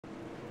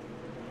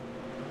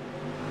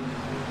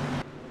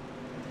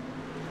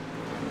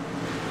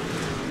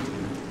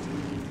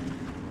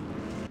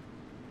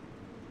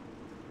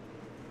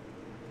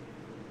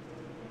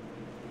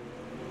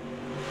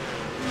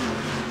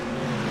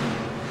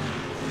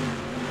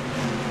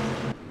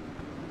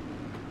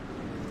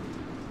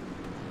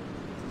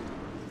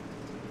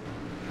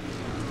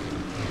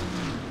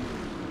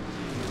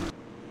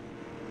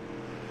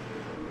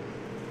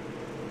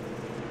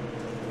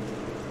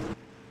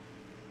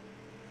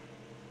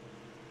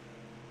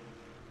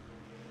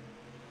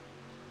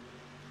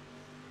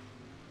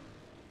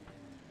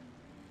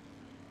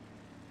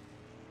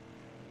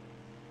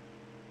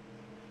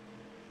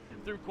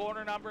through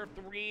corner number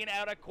 3 and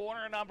out of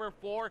corner number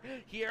 4.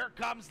 Here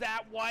comes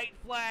that white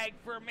flag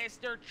for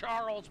Mr.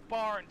 Charles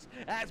Barnes,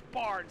 as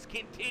Barnes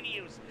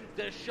continues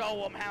to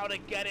show him how to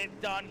get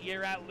it done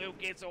here at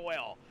Lucas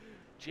Oil.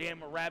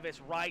 Jim Revis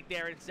right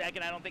there in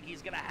second. I don't think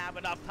he's going to have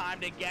enough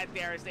time to get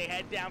there as they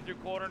head down through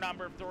corner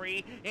number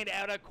 3 and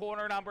out of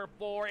corner number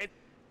 4.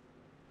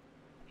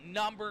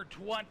 Number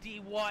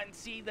 21,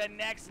 see the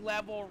next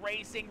level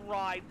racing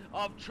ride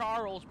of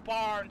Charles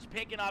Barnes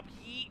picking up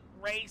heat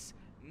race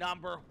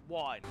number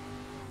 1.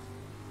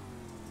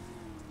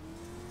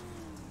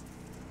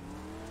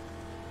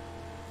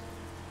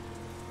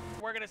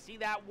 We're going to see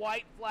that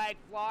white flag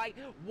fly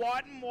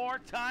one more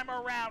time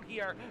around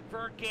here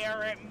for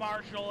Garrett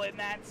Marshall in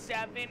that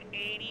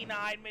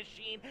 789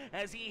 machine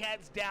as he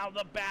heads down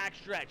the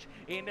backstretch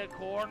into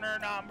corner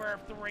number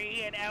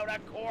 3 and out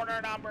of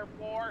corner number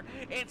 4.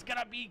 It's going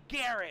to be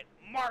Garrett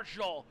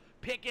Marshall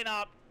picking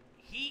up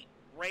heat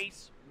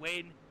race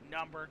win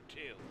number 2.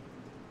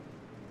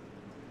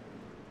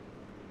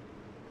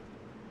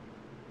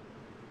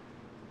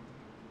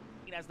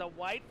 As the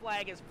white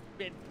flag has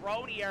been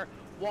thrown here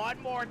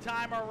one more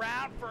time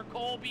around for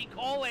Colby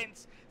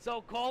Collins.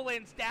 So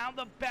Collins down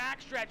the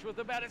backstretch with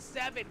about a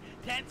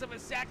 0.7 of a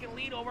second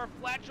lead over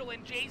Fletchell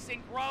and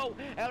Jason Crow.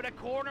 Out of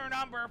corner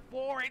number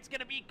 4, it's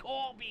going to be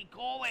Colby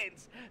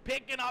Collins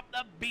picking up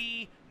the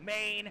B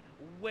main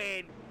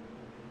win.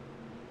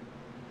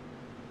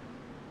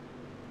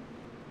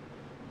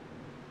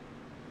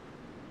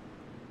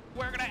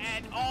 We're going to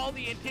end all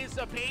the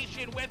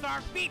anticipation with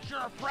our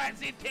feature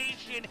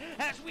presentation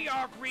as we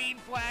are green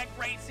flag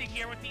racing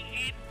here with the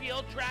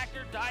Infield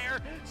Tractor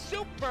Tire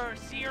Super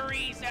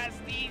Series, as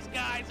these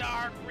guys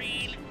are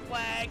green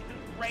flag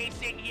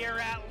racing here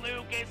at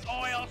Lucas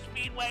Oil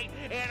Speedway,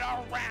 and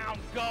around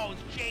goes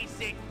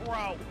Jason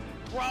Crow.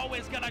 Crow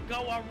is going to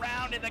go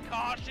around, and the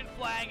caution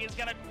flag is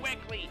going to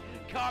quickly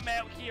come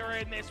out here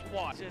in this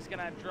one. Just going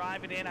to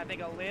drive it in, I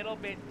think, a little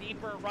bit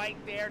deeper right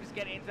there. Just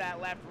get into that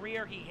left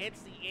rear. He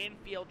hits the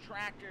Infield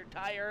Tractor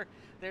Tire.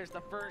 There's the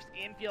first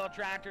Infield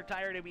Tractor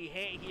Tire to be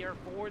hit here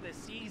for the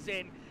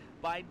season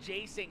by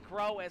Jason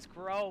Crow, as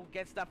Crow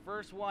gets the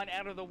first one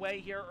out of the way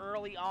here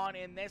early on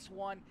in this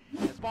one.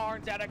 As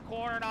Barnes out of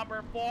corner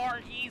number 4,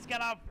 he's going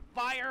to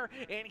fire,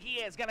 and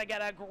he is going to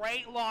get a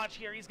great launch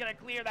here. He's going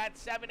to clear that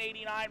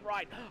 789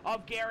 ride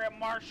of Garrett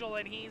Marshall,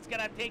 and he's going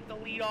to take the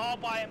lead all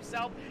by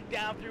himself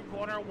down through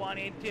corner 1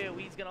 and 2.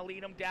 He's going to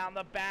lead him down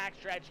the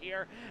backstretch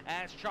here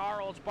as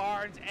Charles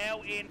Barnes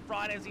out in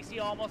front, as you see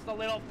almost a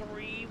little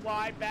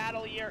 3-wide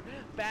battle here.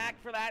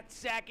 Back for that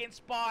second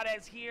spot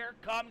as here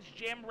comes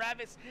Jim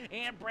Revis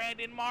and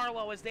Brandon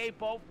Marlowe as they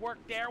both work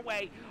their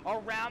way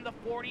around the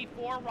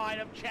 44 ride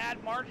of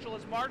Chad Marshall,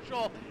 as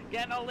Marshall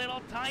getting a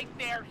little tight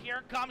there.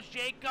 Here comes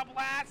Jacob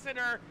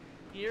Lassiter.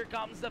 Here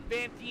comes the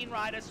 15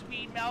 ride of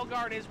Swede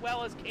Melgard, as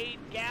well as Cade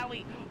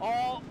Galley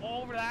all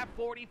over that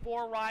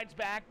 44 ride's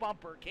back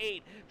bumper.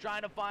 Cade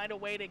trying to find a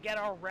way to get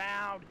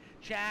around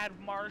Chad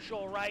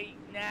Marshall right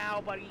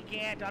now, but he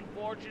can't,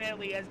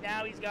 unfortunately, as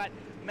now he's got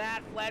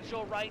Matt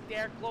Fletchell right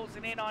there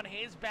closing in on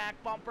his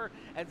back bumper,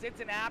 as it's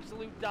an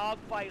absolute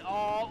dogfight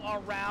all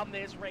around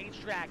this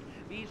racetrack.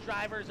 These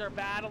drivers are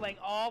battling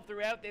all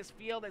throughout this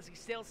field, as you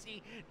still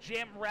see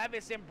Jim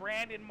Revis and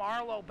Brandon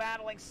Marlowe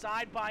battling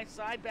side by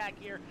side back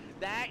here.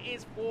 That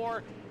is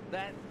for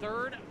that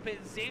third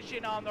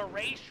position on the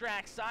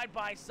racetrack. Side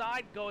by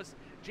side goes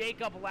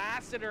Jacob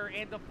Lassiter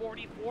in the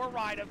 44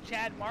 ride of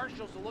Chad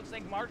Marshall. So it looks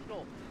like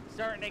Marshall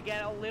starting to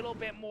get a little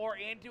bit more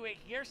into it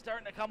here,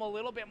 starting to come a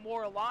little bit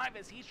more alive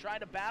as he's trying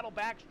to battle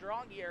back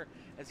strong here,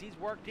 as he's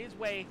worked his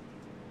way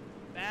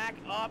back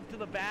up to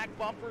the back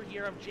bumper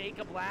here of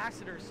Jacob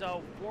Lassiter.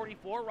 So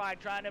 44 ride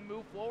trying to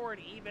move forward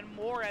even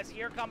more, as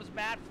here comes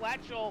Matt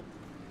Fletchell.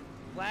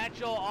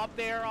 Fletchell up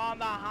there on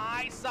the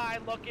high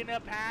side looking to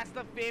pass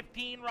the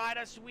 15 ride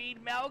of Swede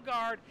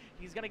Melgard.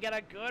 He's going to get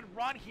a good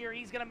run here.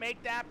 He's going to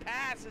make that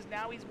pass, as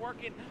now he's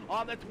working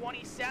on the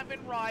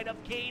 27 ride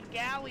of Cade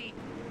Galley.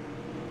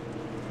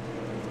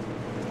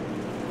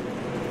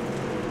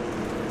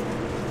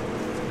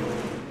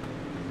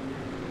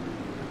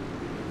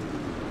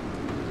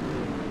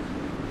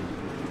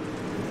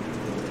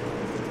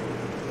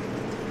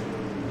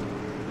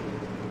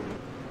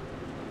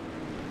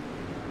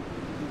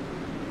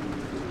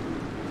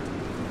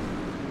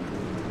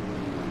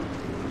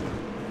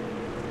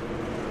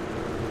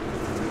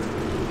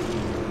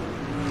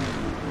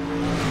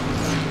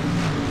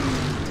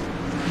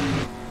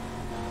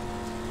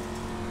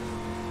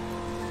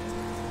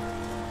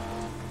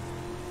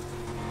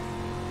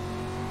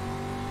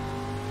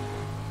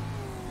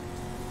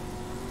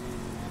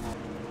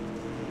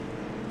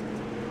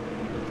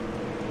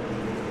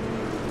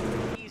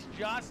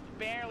 Just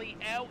barely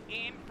out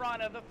in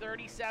front of the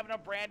 37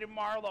 of Brandon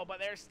Marlowe, but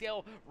they're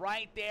still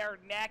right there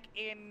neck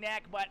in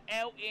neck, but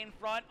out in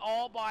front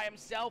all by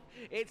himself.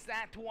 It's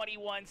that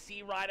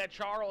 21C rider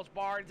Charles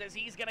Barnes, as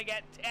he's going to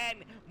get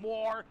 10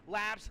 more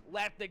laps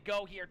left to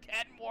go here.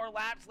 10 more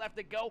laps left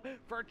to go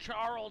for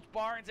Charles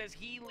Barnes as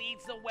he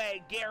leads the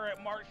way.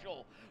 Garrett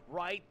Marshall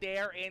right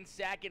there in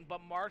second, but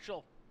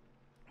Marshall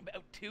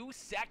about 2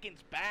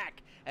 seconds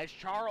back as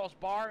Charles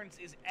Barnes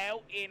is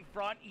out in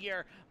front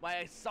here by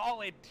a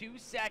solid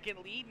 2-second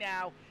lead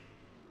now.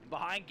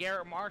 Behind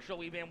Garrett Marshall,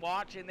 we've been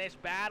watching this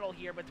battle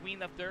here between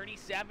the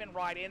 37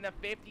 ride and the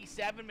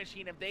 57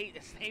 machine.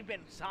 They've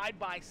been side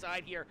by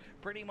side here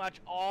pretty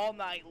much all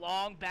night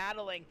long,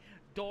 battling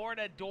door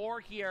to door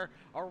here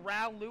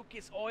around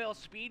Lucas Oil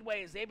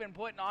Speedway as they've been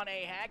putting on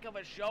a heck of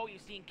a show.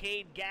 You've seen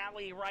Cade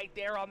Galley right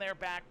there on their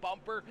back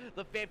bumper,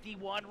 the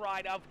 51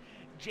 ride of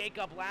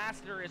Jacob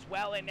Lassiter as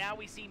well, and now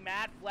we see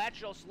Matt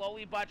Fletchel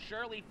slowly but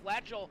surely.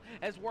 Fletchel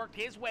has worked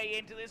his way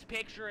into this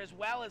picture as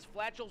well, as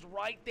Fletchel's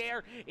right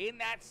there in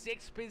that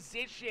 6th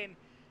position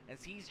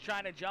as he's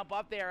trying to jump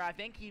up there. I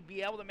think he'd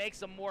be able to make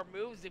some more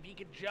moves if he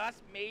could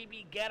just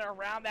maybe get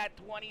around that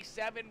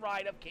 27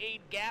 ride of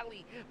Cade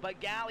Galley, but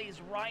Galley's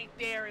right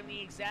there in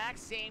the exact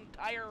same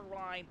tire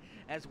line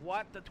as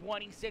what the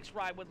 26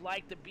 ride would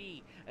like to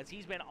be, as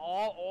he's been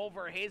all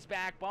over his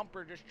back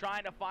bumper just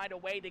trying to find a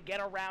way to get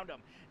around him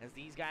as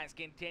these guys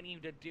continue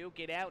to duke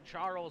it out.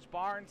 Charles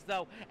Barnes,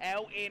 though,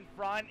 out in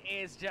front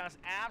is just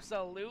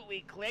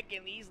absolutely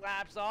clicking these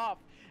laps off,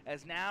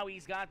 as now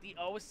he's got the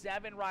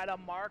 07 ride of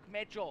Mark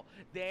Mitchell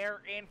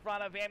there in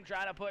front of him,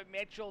 trying to put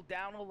Mitchell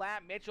down a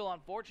lap. Mitchell,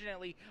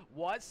 unfortunately,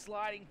 was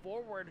sliding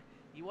forward.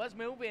 He was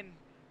moving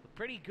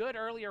pretty good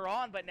earlier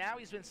on, but now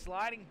he's been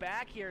sliding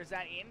back here as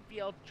that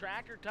Infield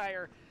Tracker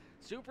Tire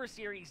Super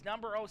Series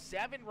number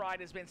 07 ride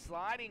has been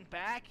sliding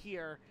back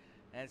here,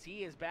 as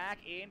he is back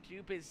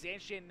into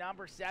position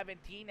number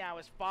 17 now,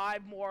 as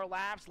 5 more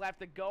laps left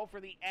to go for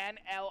the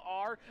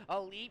NLR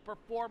Elite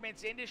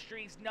Performance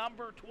Industries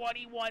number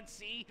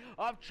 21C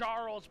of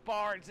Charles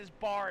Barnes, as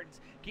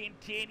Barnes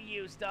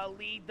continues to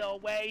lead the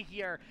way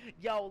here.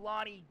 Yo,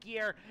 Lonnie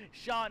Gear,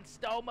 Sean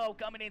Stomo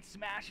coming in,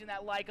 smashing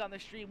that like on the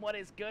stream. What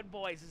is good,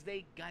 boys? As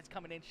they guys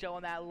coming in,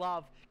 showing that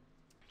love.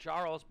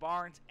 Charles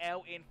Barnes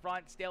out in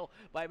front still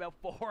by about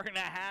 4.5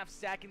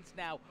 seconds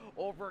now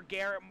over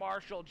Garrett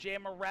Marshall,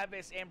 Jim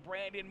Revis, and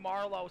Brandon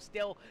Marlowe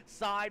still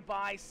side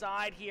by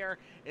side here,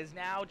 as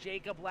now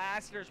Jacob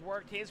Lassiter's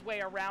worked his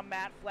way around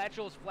Matt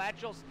Fletchel's.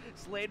 Fletchel's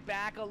slid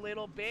back a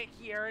little bit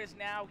here, as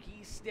now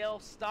he's still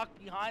stuck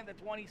behind the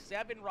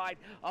 27 ride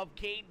of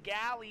Cade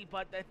Galley,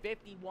 but the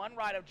 51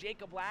 ride of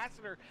Jacob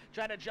Lassiter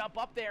trying to jump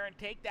up there and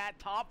take that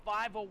top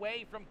 5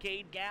 away from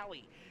Cade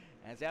Galley.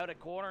 As out of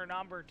corner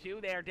number 2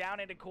 there, down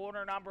into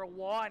corner number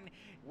 1,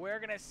 we're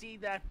going to see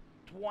the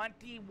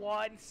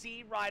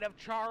 21C ride of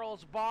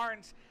Charles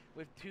Barnes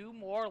with 2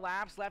 more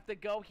laps left to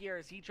go here,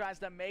 as he tries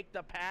to make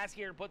the pass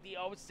here and put the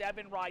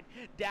 07 ride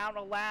down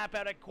a lap.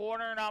 Out of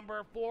corner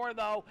number 4,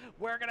 though,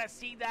 we're going to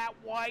see that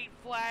white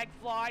flag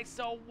fly.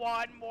 So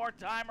one more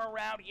time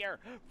around here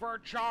for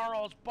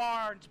Charles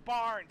Barnes.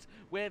 Barnes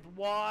with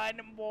one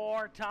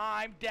more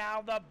time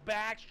down the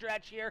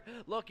backstretch here,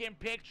 looking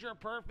picture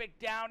perfect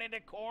down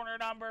into corner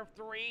number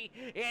 3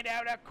 and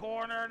out of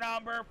corner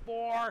number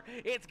 4.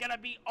 It's going to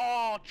be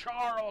all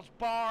Charles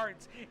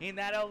Barnes in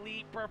that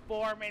Elite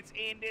Performance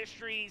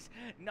Industries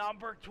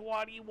number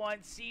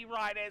 21C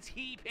ride, as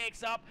he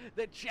picks up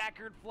the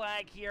checkered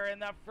flag here in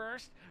the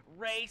first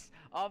race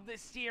of the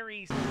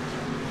series.